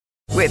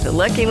With the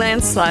Lucky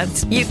Land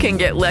Slots, you can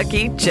get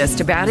lucky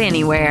just about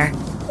anywhere.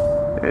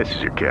 This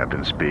is your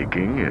captain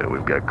speaking.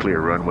 We've got clear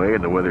runway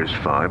and the weather's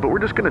fine, but we're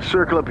just going to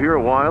circle up here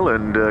a while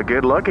and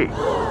get lucky.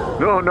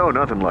 No,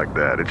 nothing like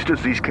that. It's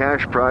just these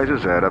cash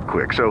prizes add up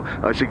quick. So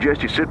I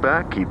suggest you sit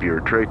back, keep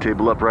your tray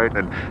table upright,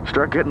 and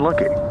start getting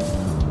lucky.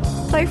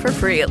 Play for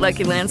free at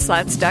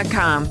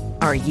LuckyLandSlots.com.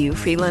 Are you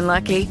feeling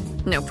lucky?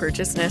 No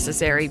purchase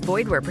necessary.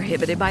 Void where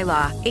prohibited by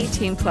law.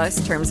 18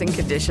 plus terms and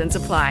conditions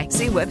apply.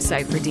 See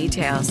website for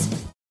details.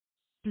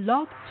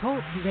 Blog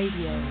Talk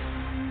Radio.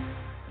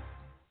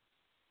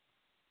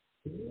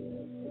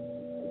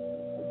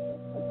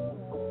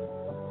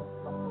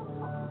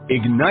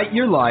 Ignite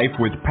your life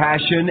with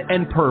passion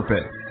and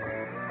purpose.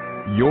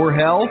 Your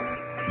health,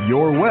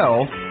 your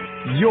wealth,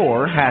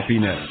 your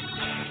happiness.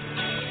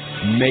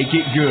 Make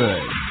it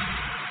good.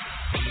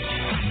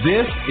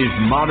 This is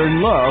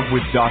Modern Love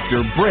with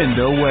Dr.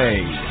 Brenda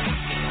Wade.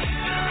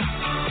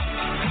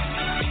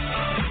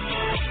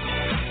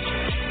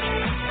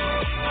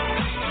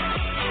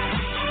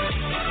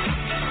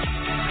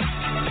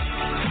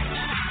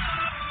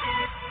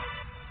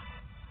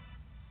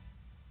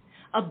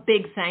 A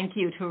big thank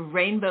you to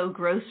Rainbow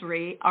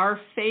Grocery, our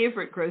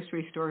favorite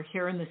grocery store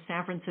here in the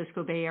San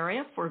Francisco Bay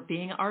Area, for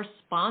being our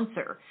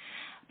sponsor,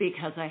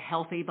 because a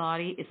healthy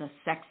body is a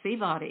sexy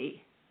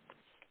body.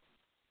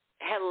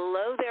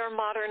 Hello there,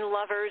 modern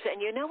lovers.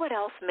 And you know what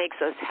else makes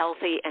us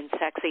healthy and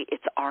sexy?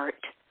 It's art.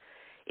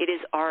 It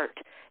is art.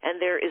 And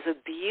there is a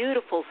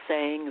beautiful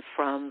saying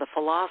from the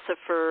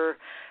philosopher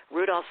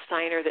Rudolf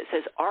Steiner that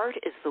says, art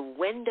is the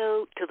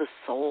window to the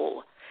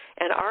soul.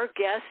 And our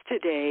guest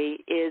today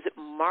is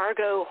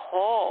Margot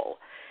Hall.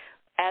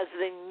 As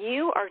the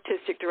new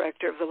artistic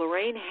director of the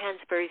Lorraine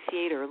Hansberry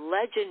Theatre,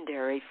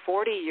 legendary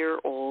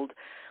 40-year-old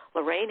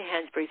Lorraine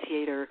Hansberry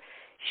Theatre,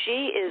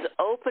 she is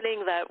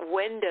opening that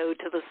window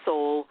to the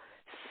soul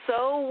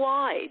so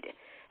wide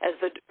as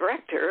the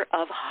director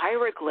of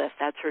Hieroglyph.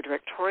 That's her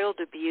directorial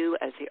debut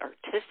as the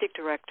artistic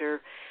director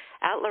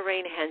at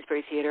Lorraine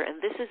Hansberry Theatre.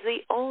 And this is the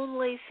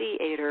only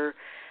theater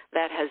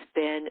that has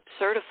been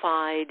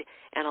certified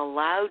and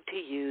allowed to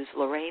use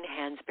Lorraine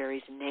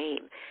Hansberry's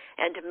name.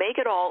 And to make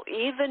it all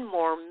even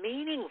more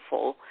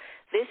meaningful,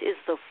 this is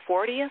the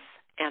 40th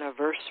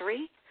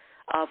anniversary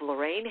of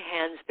Lorraine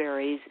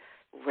Hansberry's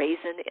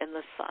Raisin in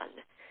the Sun,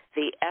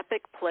 the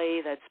epic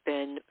play that's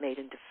been made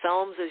into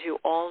films, as you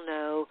all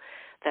know,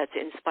 that's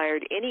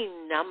inspired any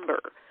number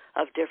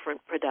of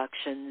different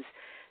productions.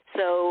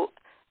 So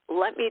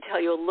let me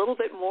tell you a little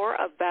bit more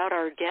about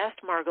our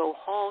guest, Margot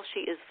Hall.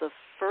 She is the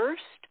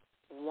first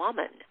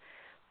woman,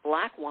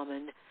 black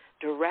woman,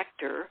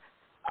 director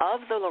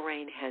of the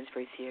Lorraine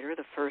Hansberry Theatre,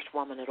 the first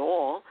woman at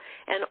all,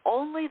 and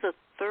only the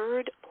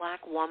third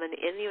black woman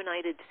in the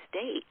United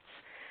States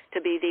to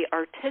be the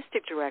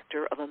artistic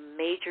director of a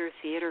major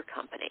theater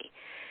company.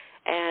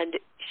 And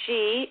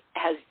she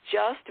has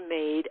just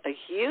made a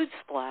huge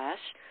splash.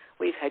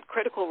 We've had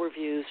critical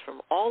reviews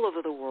from all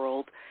over the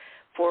world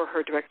for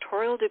her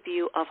directorial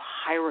debut of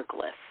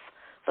Hieroglyph,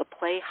 the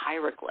play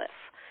Hieroglyph,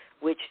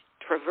 which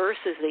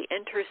traverses the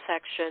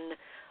intersection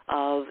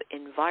of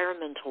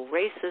environmental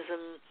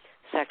racism,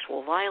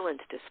 sexual violence,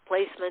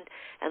 displacement,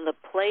 and the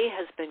play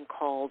has been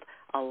called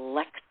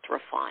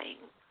electrifying.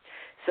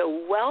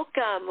 So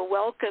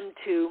welcome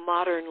to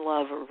Modern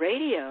Love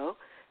Radio,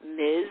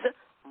 Ms.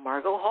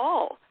 Margot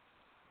Hall.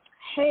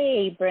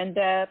 Hey,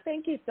 Brenda.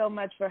 Thank you so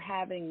much for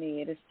having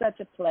me. It is such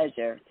a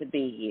pleasure to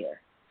be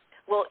here.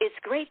 Well, it's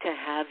great to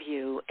have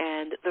you,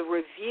 and the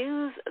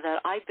reviews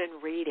that I've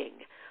been reading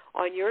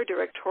on your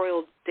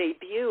directorial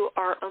debut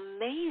are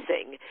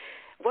amazing.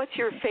 What's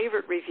your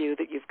favorite review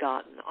that you've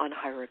gotten on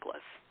Hieroglyph?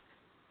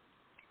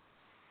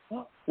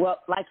 Well,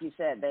 like you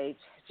said, they've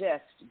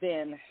just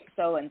been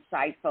so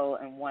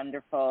insightful and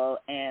wonderful.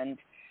 And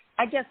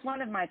I guess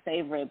one of my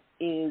favorites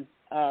is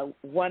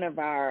one of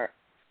our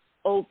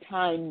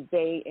old-time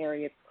Bay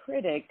Area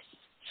critics,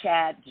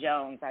 Chad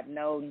Jones. I've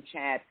known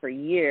Chad for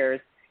years.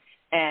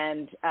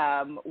 And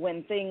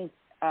when things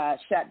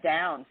shut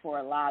down for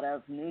a lot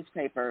of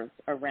newspapers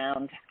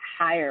around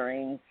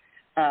hiring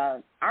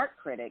art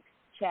critics,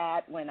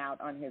 Chad went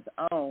out on his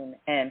own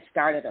and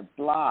started a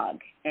blog.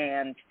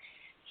 And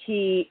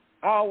he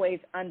always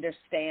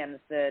understands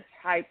the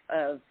type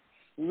of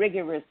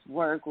rigorous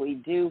work we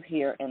do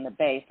here in the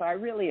Bay. So I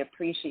really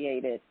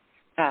appreciated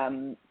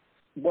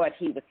what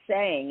he was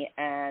saying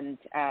and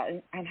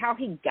how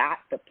he got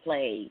the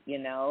play, you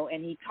know.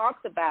 And he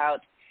talks about,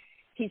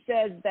 he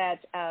says that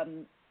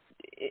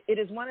it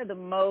is one of the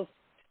most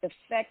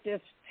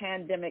effective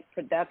pandemic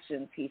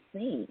productions he's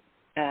seen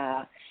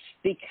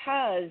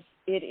because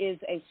it is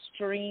a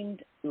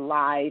streamed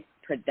live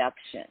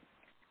production.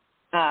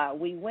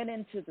 We went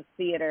into the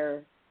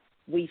theater,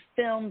 we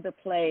filmed the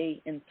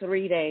play in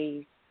 3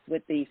 days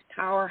with these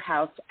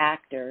powerhouse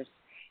actors,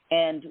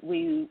 and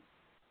we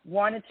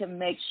wanted to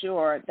make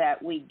sure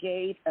that we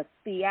gave a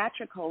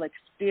theatrical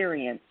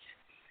experience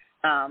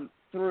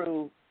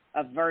through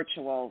a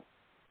virtual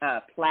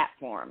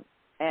platform.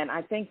 And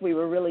I think we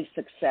were really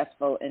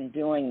successful in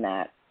doing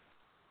that.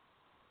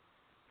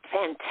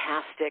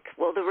 Fantastic.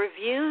 Well, the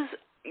reviews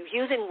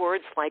using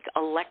words like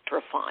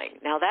electrifying.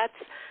 Now,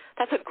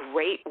 that's a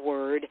great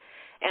word,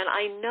 and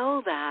I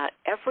know that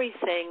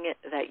everything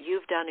that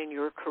you've done in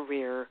your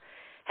career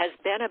has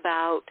been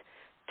about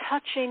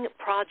touching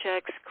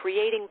projects,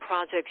 creating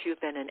projects.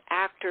 You've been an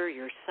actor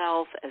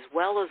yourself as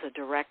well as a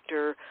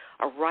director,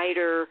 a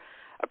writer,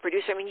 a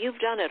producer. I mean, you've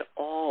done it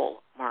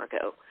all,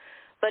 Margot.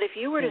 But if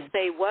you were to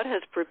say what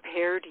has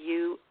prepared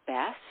you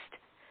best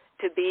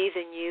to be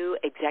the new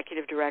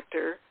executive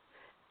director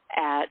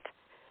at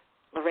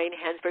Lorraine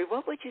Hansberry,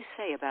 what would you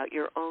say about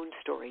your own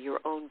story, your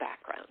own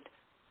background?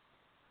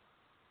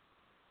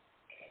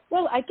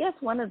 Well, I guess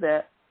one of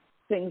the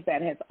things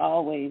that has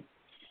always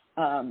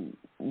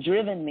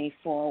driven me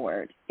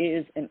forward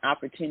is an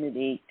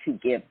opportunity to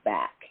give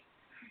back.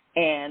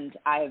 And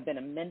I have been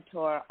a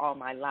mentor all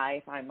my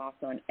life. I'm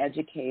also an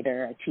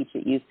educator. I teach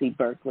at UC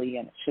Berkeley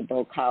and at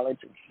Chabot College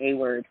in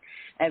Hayward,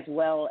 as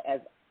well as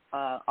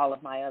all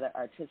of my other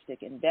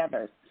artistic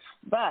endeavors.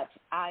 But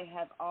I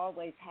have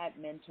always had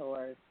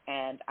mentors,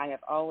 and I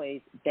have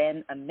always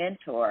been a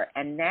mentor.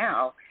 And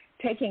now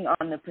taking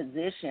on the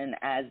position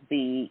as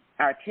the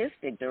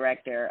artistic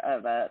director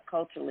of a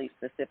culturally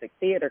specific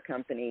theater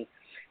company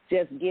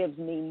just gives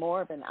me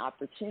more of an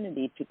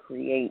opportunity to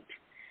create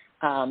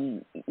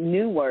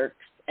new works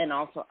and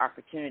also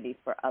opportunities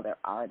for other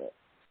artists.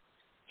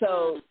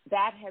 So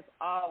that has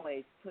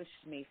always pushed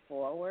me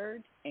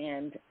forward,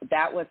 and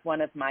that was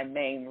one of my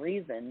main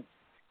reasons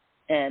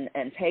in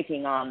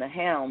taking on the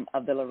helm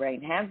of the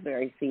Lorraine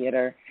Hansberry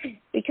Theater,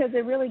 because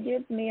it really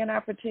gives me an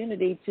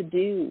opportunity to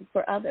do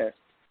for others.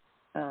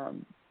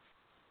 And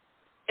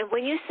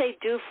when you say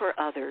do for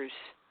others,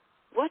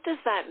 what does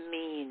that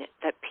mean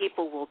that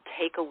people will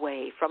take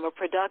away from a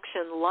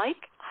production like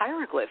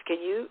Hieroglyph? Can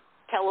you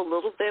tell a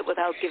little bit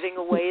without giving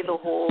away the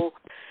whole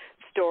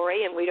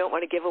story? And we don't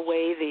want to give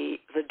away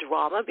the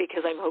drama,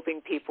 because I'm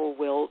hoping people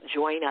will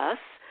join us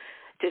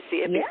to see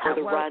it before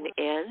the run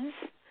ends.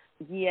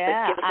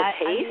 Yeah. But give us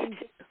a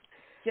taste.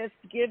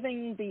 Just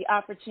giving the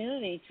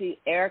opportunity to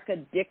Erica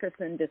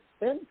Dickerson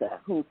Dispenza,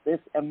 who's this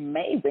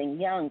amazing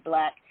young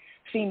Black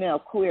female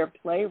queer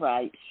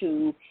playwright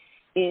who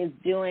is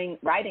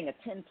writing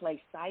a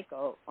 10-play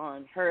cycle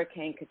on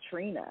Hurricane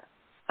Katrina.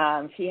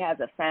 She has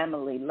a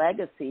family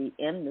legacy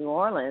in New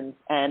Orleans,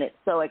 and it's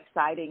so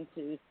exciting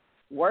to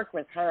work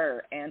with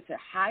her and to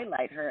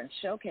highlight her and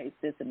showcase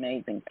this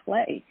amazing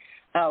play,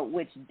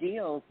 which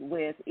deals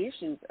with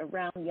issues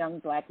around young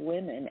Black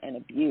women and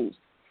abuse.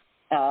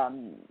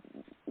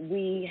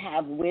 We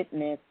have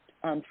witnessed,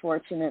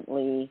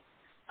 unfortunately,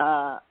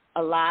 a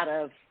lot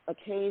of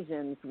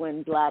occasions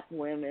when Black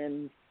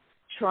women's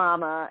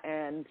trauma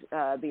and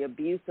the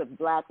abuse of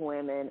Black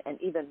women and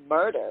even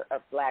murder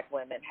of Black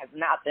women has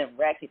not been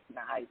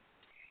recognized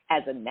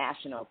as a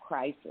national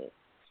crisis.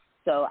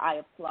 So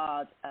I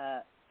applaud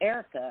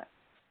Erica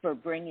for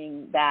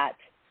bringing that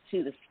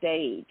to the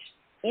stage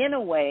in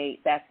a way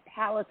that's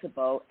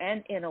palatable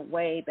and in a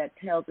way that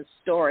tells a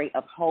story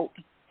of hope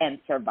and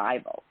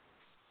survival.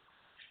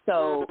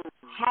 So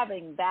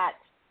having that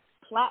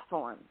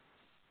platform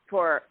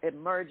for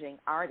emerging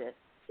artists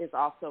is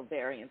also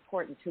very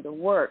important to the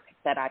work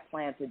that I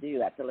plan to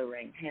do at the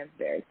Lorraine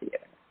Hansberry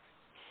Theatre.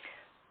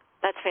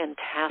 That's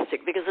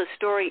fantastic, because the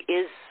story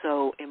is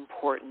so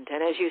important.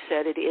 And as you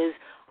said, it is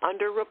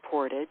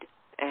underreported,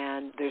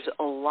 and there's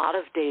a lot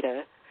of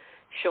data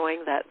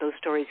showing that those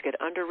stories get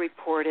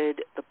underreported,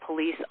 the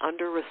police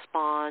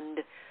underrespond.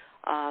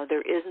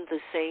 There isn't the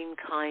same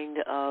kind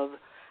of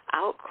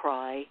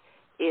outcry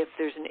if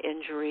there's an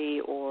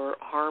injury or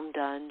harm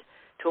done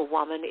to a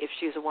woman if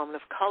she's a woman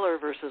of color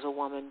versus a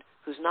woman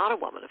who's not a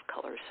woman of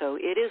color. So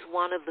it is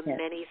one of the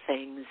many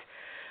things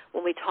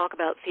when we talk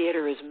about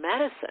theater as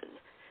medicine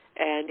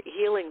and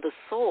healing the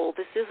soul.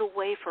 This is a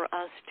way for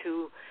us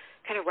to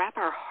kind of wrap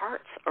our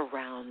hearts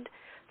around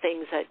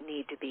things that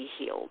need to be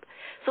healed.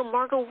 So,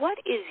 Margot, what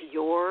is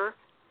your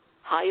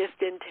highest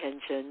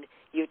intention?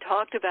 You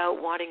talked about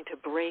wanting to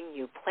bring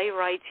new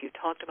playwrights. You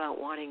talked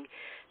about wanting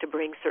to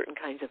bring certain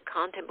kinds of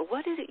content. But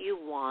what is it you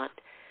want?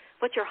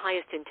 What's your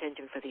highest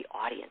intention for the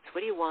audience?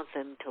 What do you want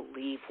them to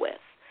leave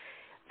with?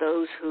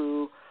 Those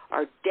who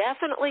are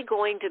definitely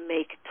going to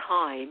make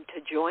time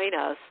to join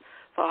us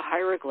for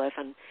Hieroglyph,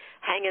 and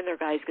hang in there,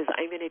 guys, because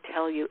I'm going to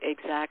tell you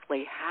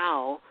exactly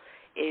how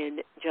in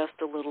just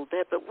a little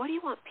bit. But what do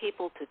you want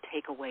people to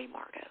take away,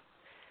 Margot?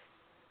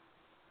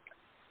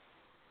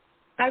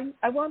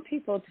 I want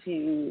people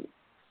to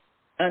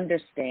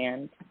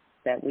understand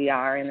that we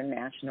are in a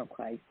national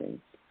crisis,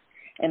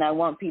 and I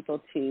want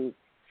people to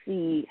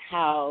see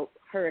how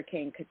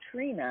Hurricane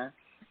Katrina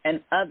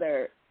and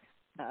other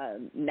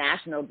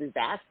national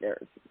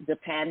disasters, the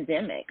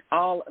pandemic,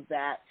 all of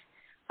that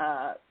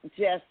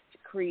just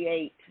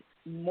create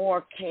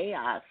more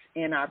chaos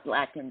in our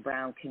Black and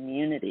brown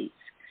communities.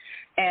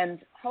 And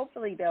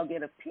hopefully they'll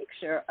get a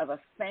picture of a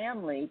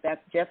family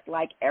that's just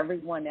like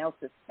everyone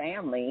else's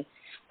family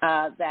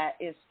that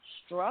is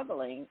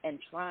struggling and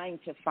trying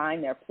to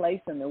find their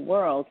place in the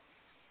world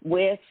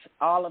with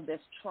all of this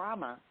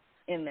trauma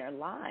in their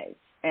lives.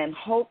 And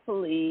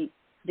hopefully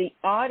the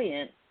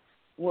audience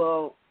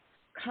will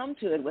come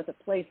to it with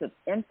a place of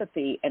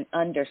empathy and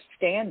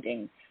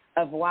understanding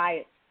of why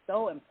it's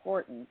so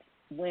important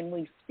when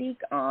we speak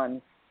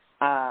on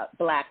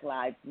Black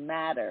Lives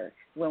Matter,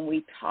 when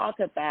we talk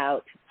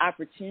about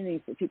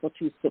opportunities for people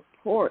to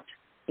support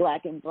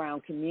Black and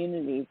brown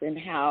communities and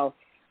how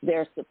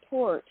their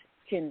support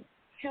can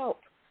help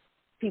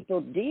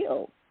people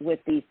deal with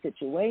these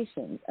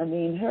situations. I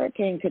mean,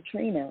 Hurricane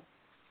Katrina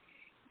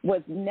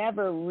was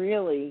never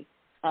really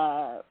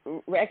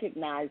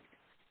recognized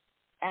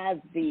as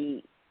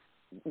the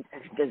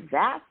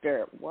disaster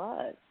it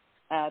was.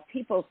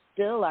 People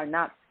still are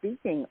not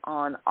speaking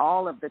on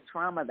all of the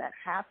trauma that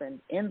happened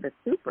in the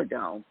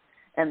Superdome,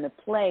 and the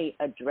play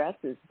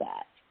addresses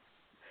that.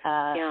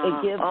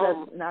 It gives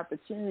us an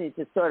opportunity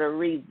to sort of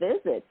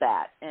revisit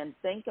that and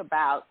think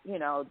about,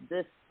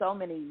 this so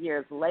many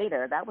years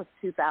later. That was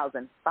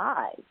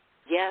 2005.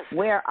 Yes.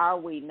 Where are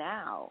we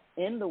now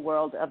in the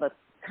world of a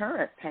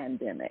current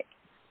pandemic?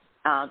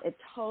 It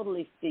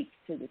totally speaks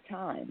to the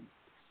time.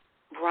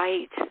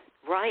 Right.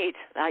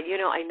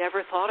 I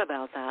never thought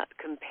about that,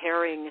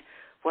 comparing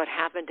what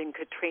happened in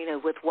Katrina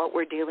with what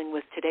we're dealing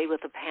with today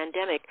with the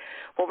pandemic.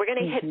 Well, we're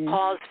going to hit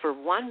pause for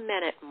 1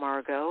 minute,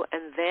 Margot,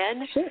 and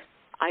then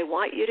I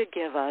want you to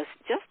give us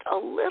just a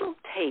little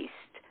taste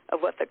of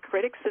what the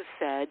critics have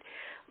said.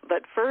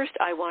 But first,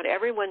 I want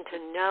everyone to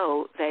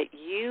know that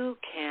you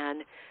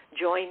can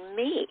join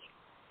me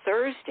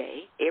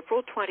Thursday,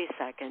 April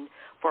 22nd,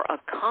 for a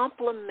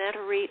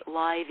complimentary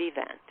live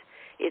event.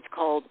 It's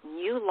called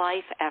New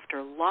Life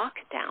After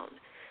Lockdown,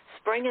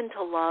 Spring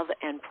into Love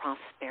and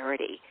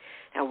Prosperity.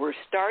 Now, we're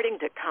starting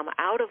to come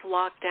out of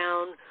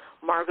lockdown.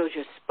 Margot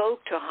just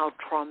spoke to how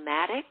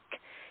traumatic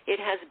it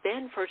has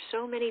been for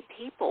so many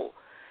people.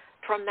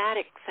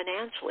 Traumatic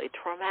financially,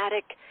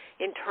 traumatic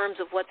in terms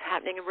of what's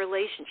happening in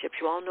relationships.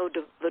 You all know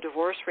the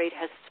divorce rate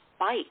has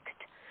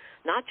spiked,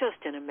 not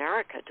just in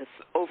America to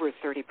over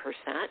 30%,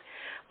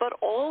 but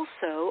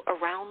also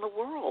around the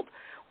world.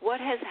 What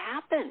has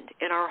happened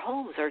in our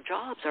homes, our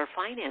jobs, our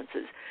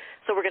finances?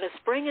 So we're going to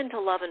spring into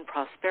love and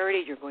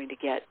prosperity. You're going to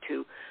get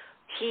to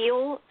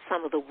heal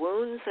some of the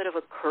wounds that have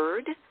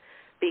occurred,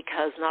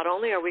 because not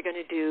only are we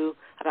going to do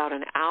about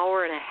an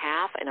hour and a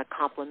half in a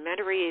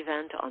complimentary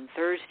event on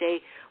Thursday,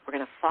 we're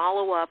going to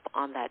follow up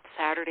on that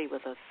Saturday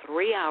with a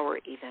 3-hour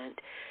event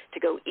to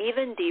go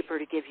even deeper,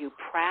 to give you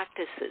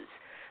practices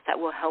that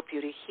will help you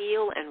to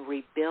heal and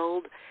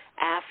rebuild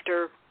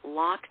after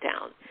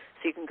lockdown.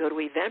 So you can go to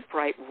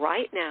Eventbrite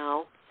right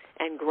now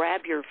and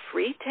grab your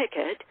free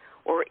ticket,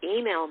 or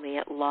email me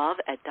at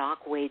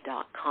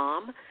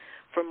love@docwade.com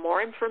for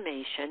more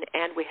information.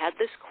 And we had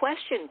this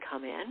question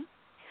come in.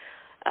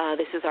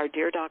 This is our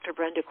Dear Dr.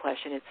 Brenda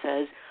question. It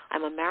says,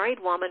 I'm a married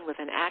woman with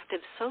an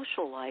active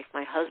social life.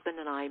 My husband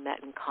and I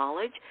met in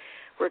college.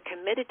 We're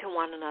committed to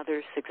one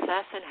another's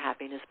success and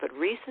happiness, but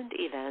recent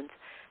events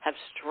have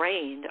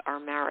strained our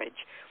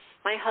marriage.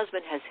 My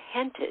husband has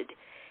hinted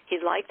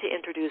he'd like to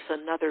introduce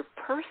another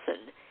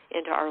person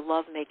into our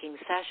lovemaking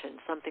session,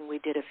 something we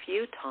did a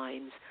few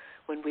times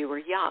when we were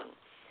young.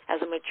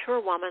 As a mature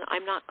woman,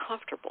 I'm not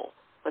comfortable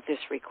with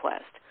this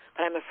request,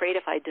 but I'm afraid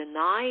if I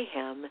deny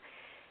him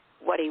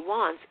what he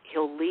wants,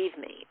 he'll leave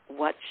me.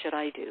 What should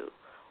I do?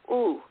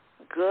 Ooh,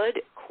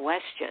 good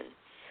question.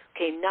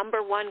 Okay,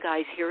 number one,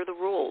 guys, here are the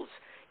rules.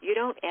 You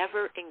don't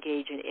ever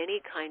engage in any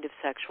kind of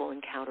sexual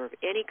encounter of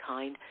any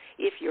kind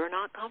if you're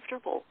not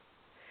comfortable.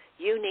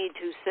 You need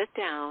to sit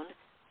down,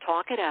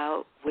 talk it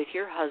out with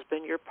your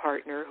husband, your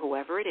partner,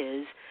 whoever it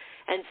is,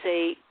 and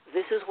say,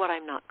 this is what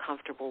I'm not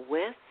comfortable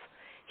with.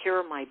 Here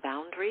are my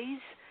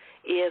boundaries.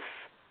 If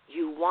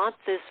you want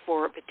this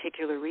for a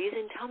particular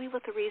reason, tell me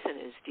what the reason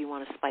is. Do you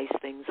want to spice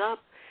things up?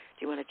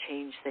 Do you want to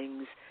change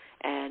things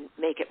and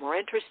make it more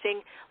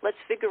interesting? Let's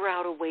figure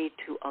out a way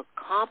to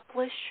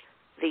accomplish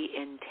the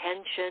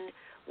intention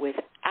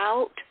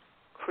without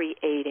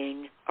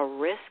creating a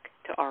risk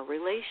to our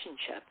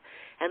relationship.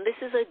 And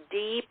this is a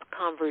deep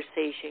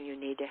conversation you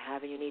need to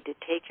have, and you need to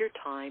take your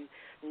time.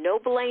 No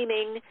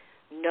blaming,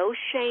 no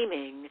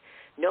shaming,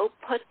 no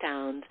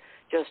put-downs,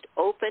 just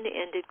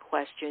open-ended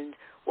questions.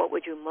 What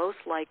would you most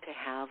like to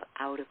have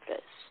out of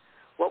this?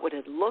 What would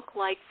it look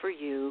like for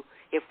you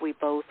if we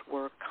both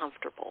were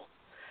comfortable?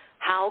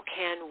 How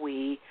can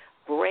we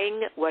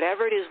bring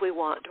whatever it is we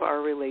want to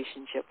our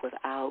relationship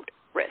without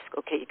risk?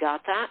 Okay, you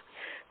got that?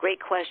 Great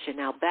question.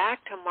 Now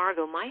back to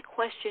Margot. My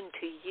question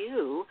to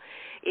you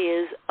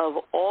is, of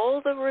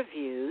all the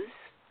reviews,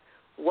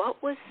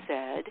 what was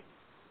said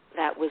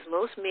that was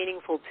most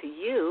meaningful to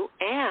you?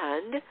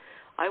 And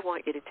I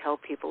want you to tell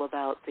people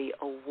about the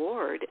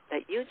award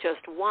that you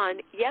just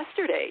won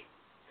yesterday.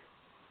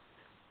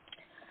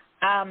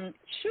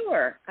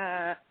 Sure.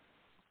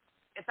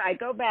 If I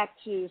go back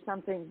to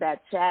something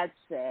that Chad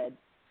said,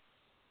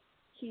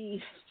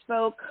 he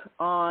spoke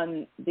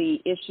on the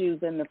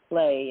issues in the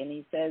play, and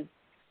he says,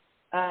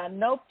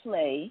 no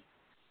play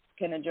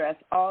can address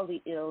all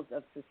the ills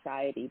of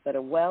society, but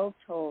a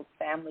well-told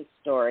family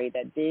story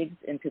that digs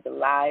into the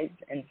lives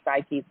and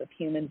psyches of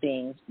human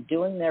beings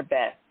doing their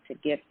best to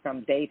get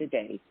from day to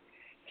day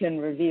can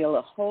reveal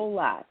a whole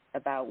lot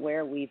about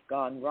where we've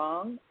gone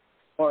wrong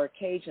or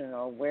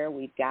occasional where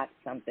we've got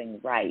something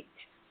right.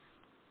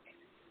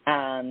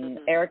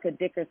 Erica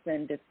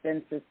Dickerson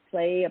Dispenza's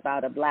play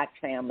about a Black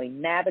family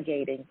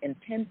navigating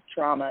intense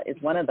trauma is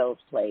one of those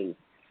plays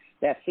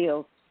that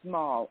feels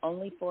small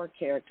only for a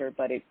character,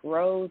 but it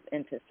grows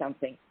into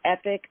something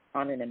epic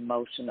on an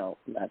emotional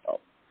level.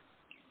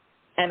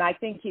 And I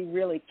think he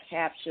really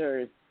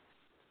captures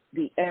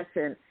the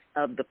essence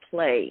of the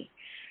play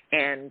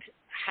and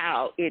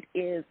how it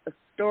is a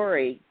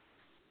story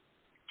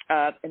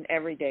of an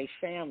everyday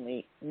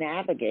family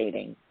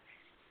navigating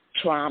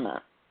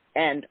trauma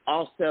and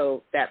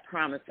also that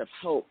promise of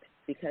hope,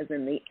 because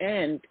in the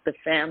end, the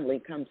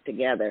family comes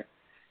together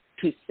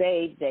to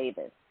save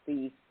Davis.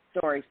 The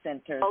story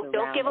centers around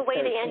don't give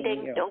away the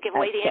ending. Don't give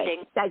away the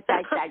ending. Okay,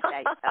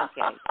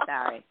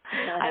 sorry.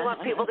 I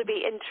want people to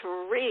be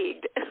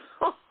intrigued.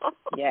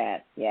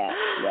 Yes.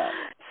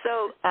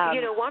 So,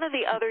 one of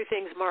the other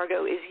things,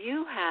 Margot, is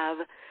you have,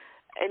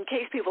 in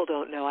case people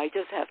don't know, I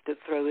just have to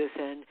throw this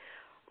in,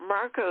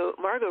 Margot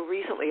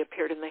recently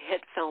appeared in the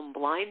hit film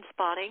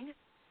Blindspotting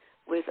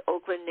with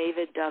Oakland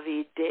native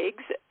David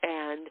Diggs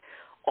and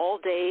All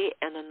Day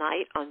and a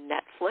Night on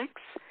Netflix.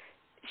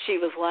 She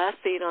was last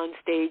seen on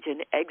stage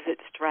in Exit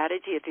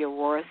Strategy at the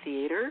Aurora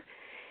Theater.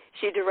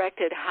 She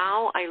directed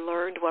How I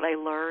Learned What I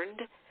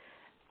Learned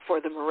for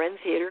the Marin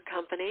Theater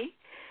Company,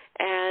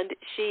 and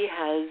she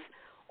has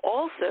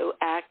also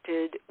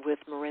acted with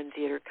Marin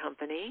Theater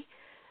Company.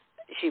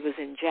 She was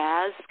in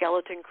Jazz,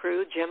 Skeleton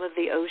Crew, Gem of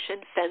the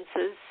Ocean,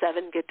 Fences,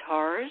 7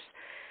 Guitars,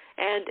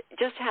 and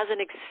just has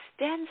an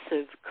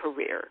extensive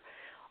career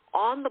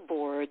on the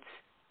boards,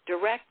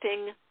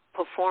 directing,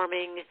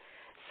 performing.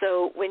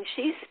 So when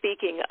she's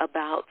speaking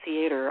about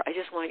theater, I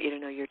just want you to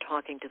know you're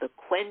talking to the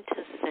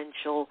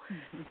quintessential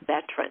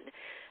veteran.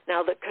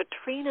 Now, the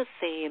Katrina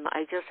theme,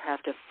 I just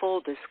have to,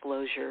 full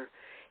disclosure,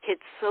 hit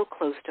so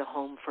close to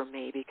home for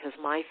me because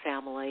my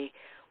family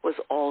was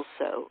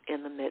also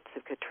in the midst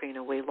of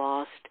Katrina. We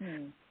lost,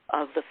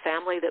 of the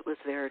family that was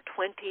there,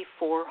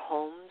 24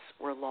 homes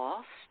were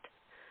lost.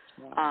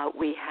 Wow.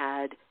 We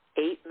had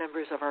 8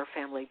 members of our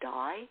family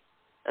die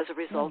as a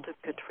result of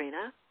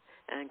Katrina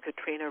and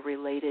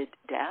Katrina-related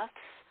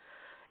deaths.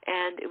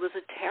 And it was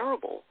a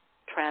terrible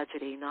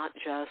tragedy, not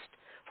just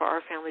for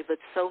our family, but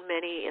so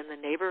many in the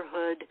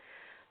neighborhood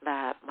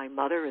that my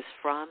mother is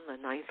from, the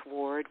 9th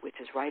Ward, which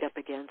is right up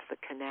against the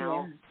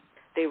canal. Yeah.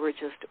 They were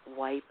just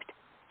wiped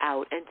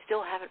out and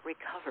still haven't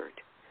recovered.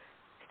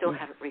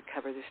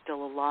 There's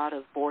still a lot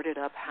of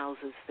boarded-up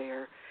houses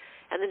there.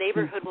 And the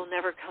neighborhood will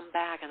never come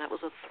back, and that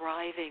was a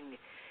thriving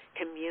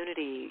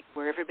community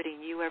where everybody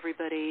knew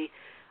everybody.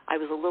 I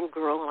was a little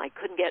girl, and I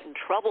couldn't get in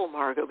trouble,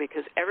 Margot,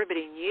 because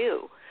everybody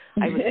knew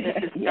I was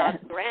Mrs.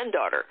 Scott's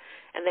granddaughter.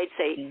 And they'd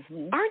say,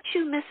 aren't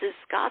you Mrs.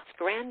 Scott's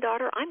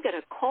granddaughter? I'm going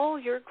to call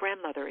your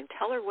grandmother and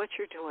tell her what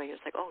you're doing.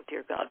 It's like, oh,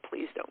 dear God,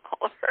 please don't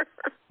call her.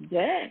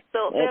 Yeah,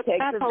 so that's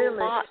a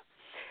lot.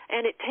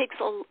 And it takes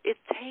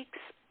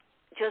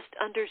just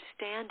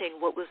understanding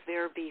what was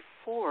there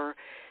before.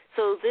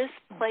 So this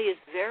play is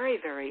very,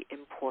 very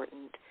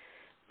important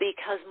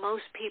because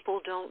most people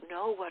don't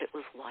know what it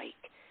was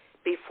like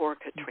before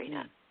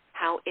Katrina,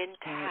 how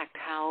intact,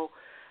 how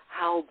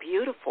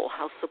beautiful,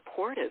 how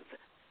supportive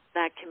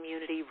that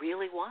community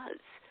really was,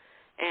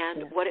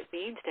 and what it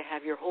means to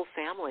have your whole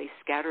family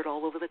scattered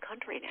all over the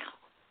country now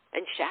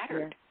and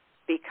shattered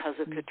because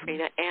of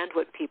Katrina and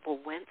what people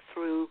went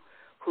through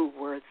who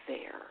were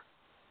there,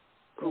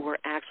 who were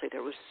actually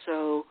there. Was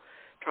so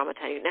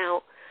traumatizing.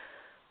 Now,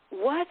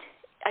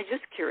 I'm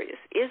just curious,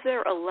 is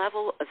there a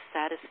level of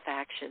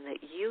satisfaction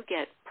that you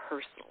get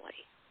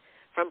personally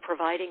from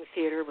providing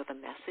theater with a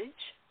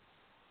message?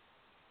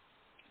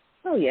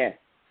 Oh, yes.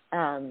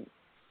 I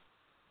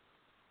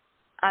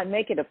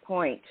make it a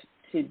point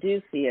to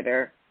do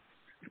theater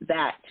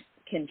that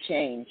can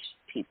change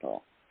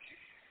people.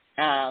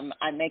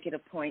 I make it a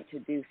point to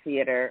do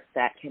theater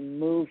that can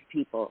move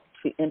people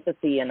to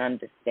empathy and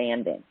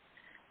understanding.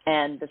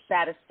 And the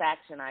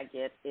satisfaction I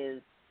get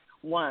is,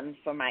 one,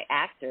 for my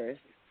actors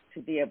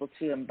to be able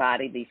to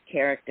embody these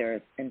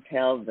characters and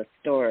tell the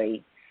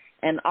story,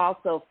 and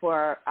also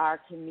for our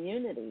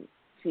community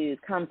to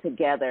come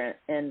together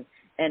and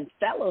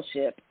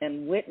fellowship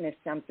and witness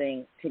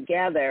something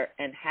together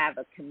and have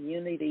a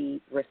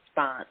community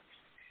response,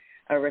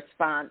 a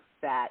response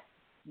that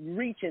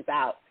reaches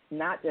out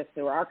not just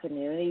through our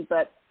community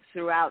but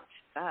throughout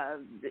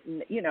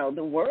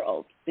the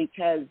world,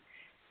 because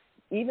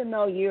even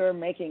though you're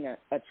making a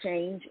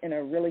change in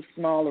a really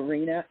small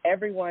arena,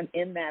 everyone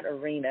in that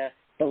arena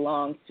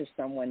belongs to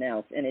someone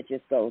else, and it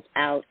just goes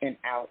out and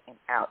out and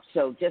out.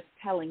 So just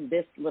telling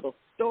this little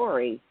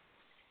story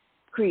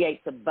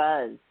creates a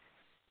buzz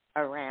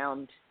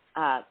around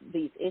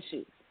these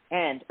issues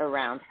and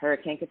around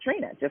Hurricane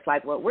Katrina, just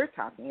like what we're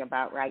talking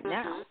about right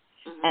now.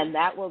 And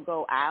that will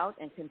go out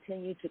and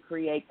continue to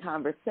create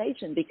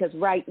conversation, because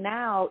right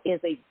now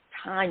is a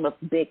time of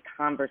big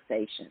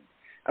conversation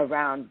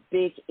around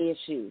big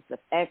issues of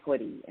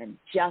equity and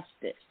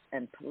justice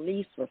and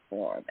police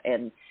reform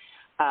and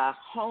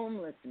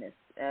homelessness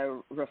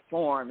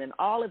reform, and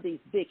all of these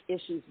big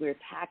issues we're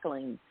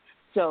tackling.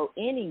 So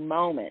any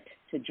moment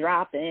to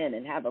drop in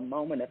and have a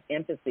moment of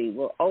empathy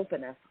will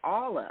open us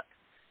all up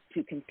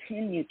to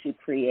continue to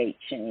create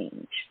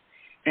change.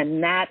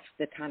 And that's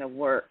the kind of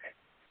work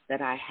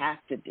that I have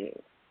to do.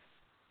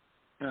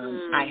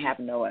 I have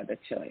no other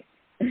choice.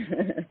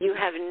 You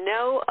have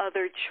no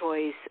other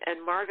choice.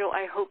 And, Margot,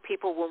 I hope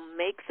people will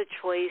make the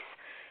choice,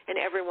 and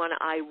everyone,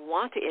 I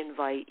want to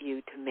invite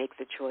you to make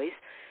the choice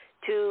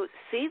to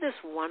see this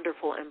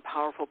wonderful and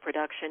powerful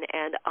production.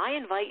 And I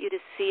invite you to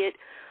see it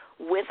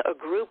with a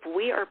group.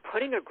 We are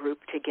putting a group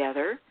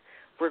together.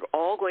 We're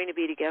all going to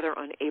be together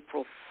on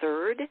April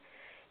 3rd.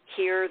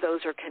 Here,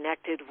 those are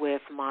connected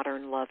with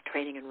Modern Love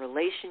Training and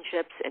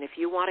Relationships. And if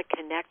you want to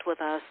connect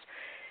with us,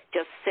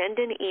 just send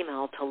an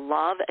email to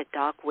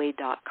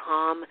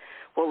love@docway.com.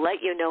 We'll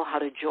let you know how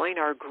to join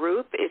our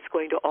group. It's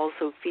going to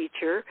also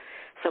feature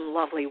some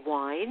lovely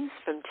wines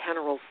from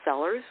Teneral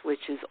Cellars,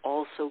 which is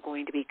also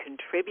going to be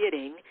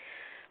contributing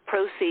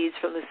proceeds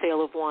from the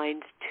sale of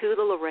wines to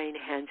the Lorraine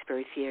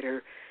Hansberry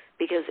Theatre,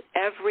 because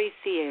every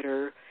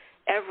theater,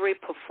 every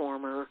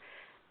performer,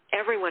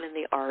 everyone in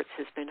the arts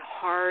has been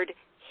hard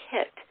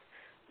hit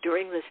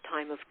during this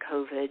time of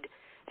COVID.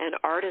 And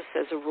artists,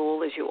 as a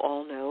rule, as you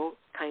all know,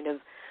 kind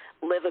of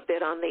live a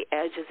bit on the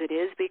edge as it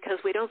is, because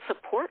we don't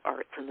support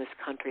arts in this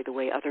country the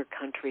way other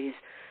countries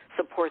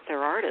support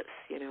their artists.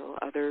 You know,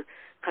 other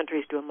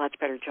countries do a much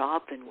better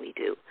job than we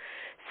do.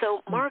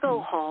 So,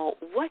 Margot Hall,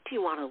 what do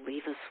you want to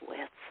leave us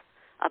with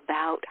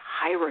about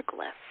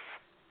Hieroglyph?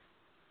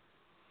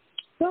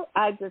 So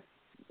I just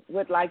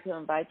would like to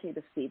invite you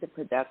to see the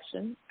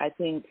production. I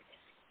think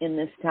in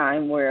this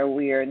time where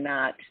we are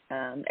not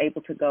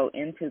able to go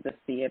into the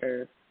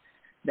theaters,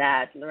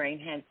 that Lorraine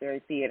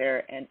Hansberry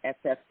Theatre and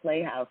SF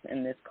Playhouse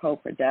in this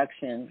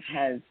co-production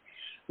has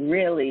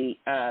really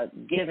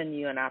given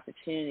you an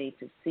opportunity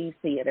to see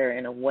theater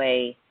in a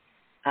way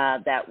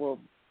that will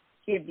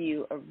give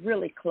you a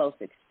really close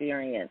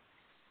experience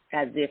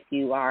as if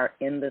you are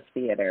in the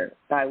theater.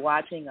 By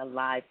watching a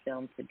live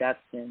film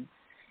production,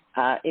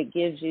 it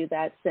gives you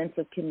that sense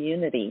of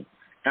community.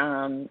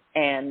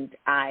 And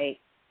I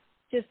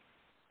just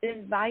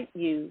invite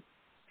you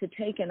to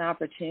take an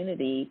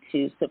opportunity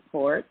to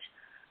support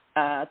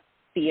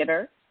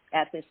theater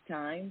at this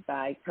time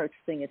by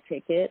purchasing a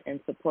ticket and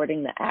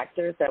supporting the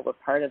actors that were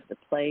part of the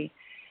play,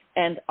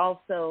 and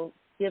also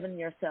giving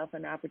yourself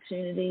an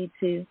opportunity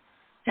to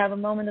have a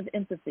moment of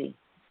empathy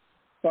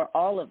for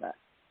all of us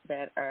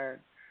that are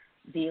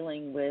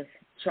dealing with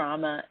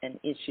trauma and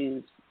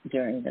issues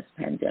during this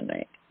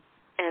pandemic.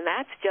 And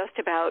that's just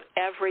about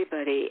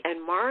everybody.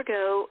 And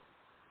Margot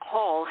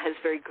Hall has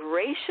very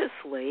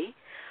graciously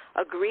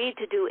agreed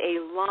to do a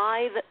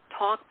live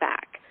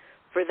talkback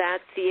for that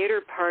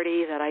theater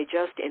party that I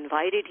just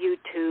invited you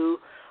to.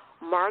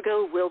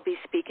 Margot will be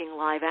speaking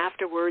live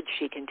afterwards.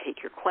 She can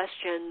take your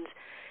questions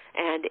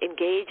and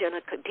engage in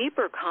a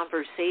deeper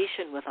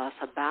conversation with us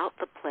about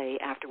the play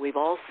after we've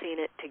all seen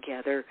it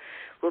together.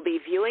 We'll be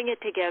viewing it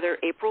together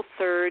April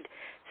 3rd.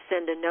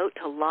 Send a note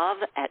to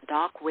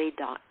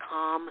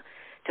love@docway.com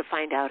to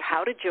find out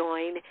how to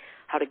join,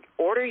 how to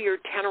order your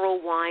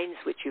Teneral wines,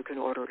 which you can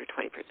order at a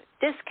 20%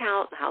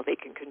 discount, how they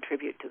can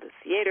contribute to the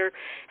theater.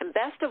 And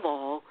best of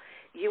all,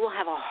 you will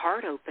have a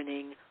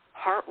heart-opening,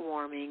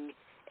 heartwarming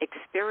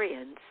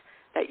experience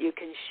that you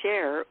can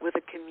share with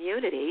a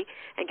community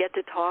and get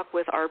to talk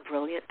with our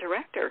brilliant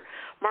director.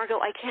 Margot,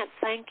 I can't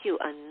thank you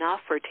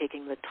enough for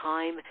taking the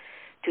time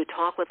to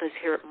talk with us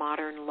here at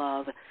Modern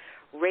Love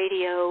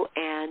Radio.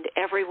 And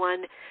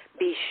everyone,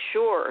 be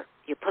sure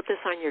you put this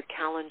on your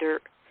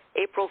calendar,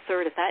 April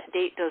 3rd. If that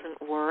date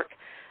doesn't work,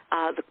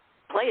 the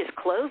play is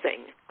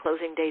closing.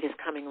 Closing date is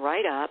coming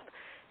right up.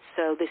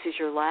 So this is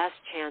your last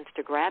chance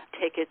to grab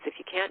tickets. If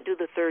you can't do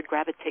the 3rd,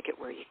 grab a ticket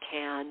where you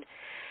can.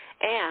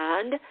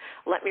 And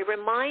let me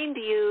remind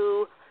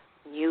you,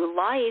 new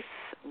life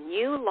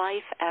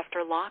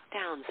after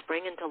lockdown,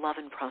 spring into love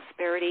and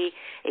prosperity,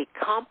 a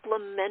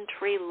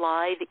complimentary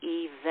live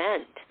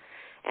event.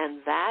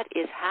 And that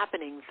is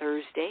happening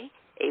Thursday,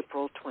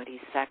 April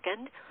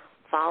 22nd,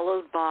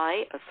 followed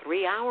by a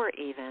 3-hour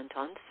event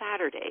on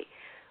Saturday,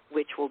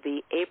 which will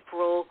be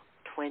April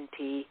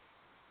 24th.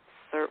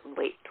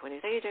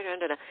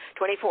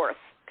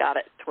 Got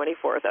it,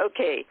 24th.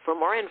 Okay, for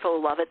more info,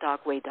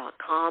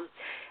 love@docway.com.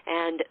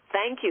 And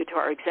thank you to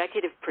our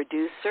executive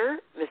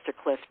producer, Mr.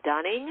 Cliff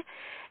Dunning,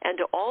 and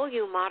to all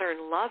you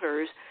modern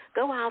lovers.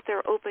 Go out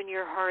there, open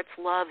your hearts,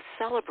 love,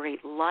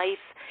 celebrate life.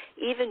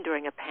 Even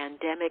during a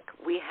pandemic,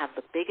 we have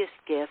the biggest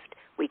gift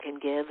we can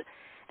give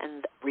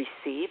and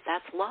receive.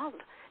 That's love.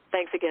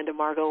 Thanks again to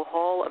Margot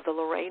Hall of the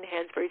Lorraine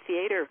Hansberry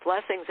Theatre.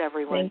 Blessings,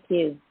 everyone. Thank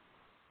you.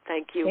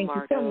 Thank you,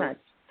 Margot. Thank you so much.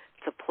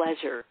 It's a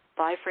pleasure.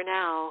 Bye for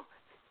now.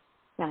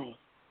 Bye.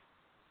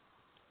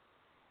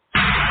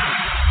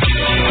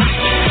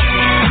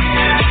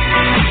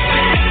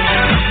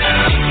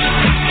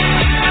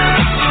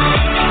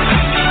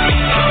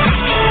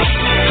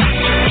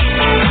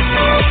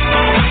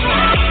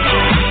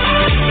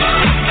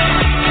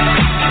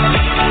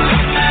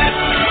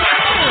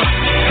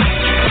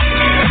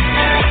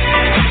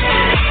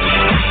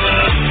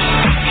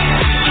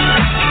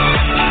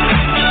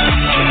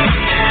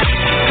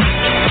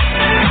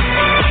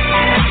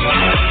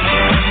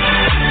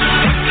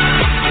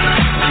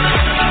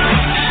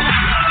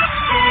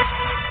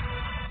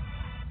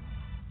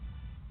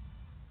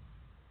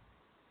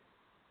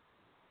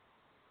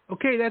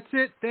 Okay, that's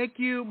it. Thank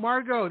you,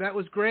 Margot. That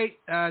was great.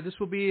 This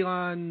will be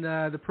on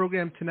the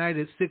program tonight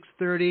at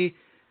 6:30,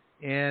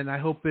 and I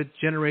hope it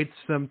generates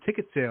some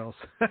ticket sales.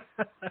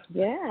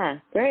 Yeah,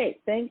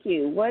 great. Thank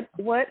you.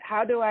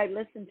 How do I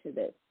listen to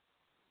this?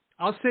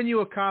 I'll send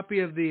you a copy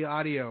of the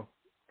audio.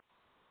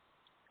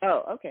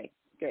 Oh, okay,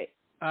 great.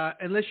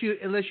 Unless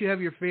you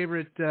have your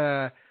favorite,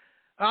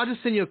 I'll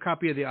just send you a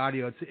copy of the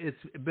audio. It's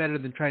better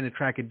than trying to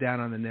track it down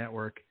on the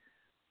network.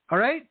 All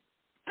right?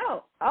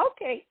 Oh,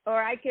 okay.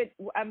 Or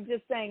I'm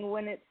just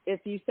saying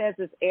if you says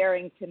it's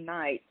airing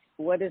tonight,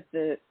 what is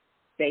the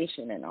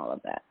station and all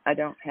of that? I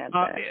don't have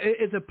that.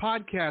 It's a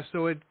podcast,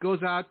 so it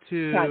goes out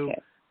to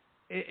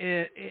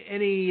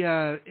anybody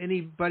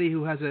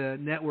who has a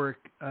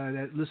network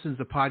that listens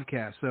to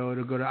podcasts. So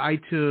it'll go to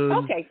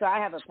iTunes. Okay, so I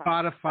have a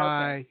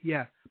Spotify. Okay.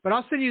 Yeah, but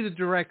I'll send you the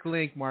direct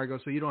link, Margot,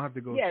 so you don't have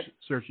to go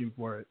searching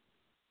for it.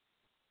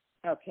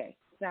 Okay,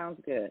 sounds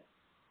good.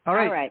 All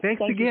right. Thanks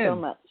Thank again. you so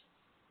much.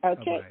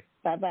 Okay.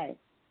 Bye-bye. Bye-bye.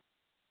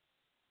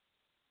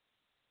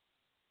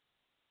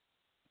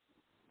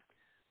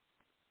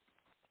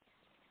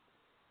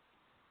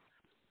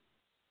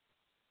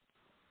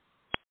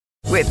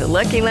 With the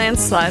Lucky Land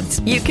Slots,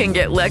 you can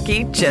get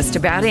lucky just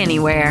about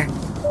anywhere.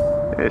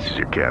 This is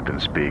your captain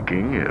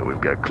speaking.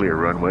 We've got clear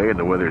runway and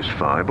the weather's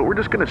fine, but we're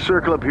just going to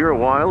circle up here a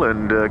while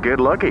and get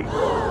lucky.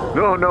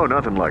 No,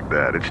 nothing like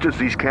that. It's just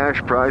these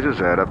cash prizes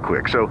add up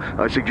quick. So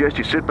I suggest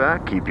you sit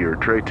back, keep your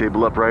tray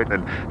table upright,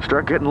 and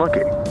start getting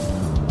lucky.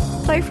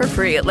 Play for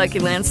free at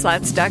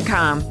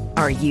LuckyLandSlots.com.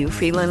 Are you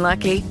feeling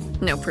lucky?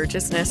 No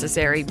purchase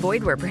necessary.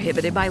 Void where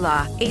prohibited by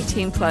law.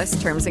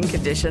 18+ terms and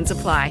conditions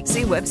apply.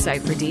 See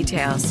website for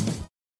details.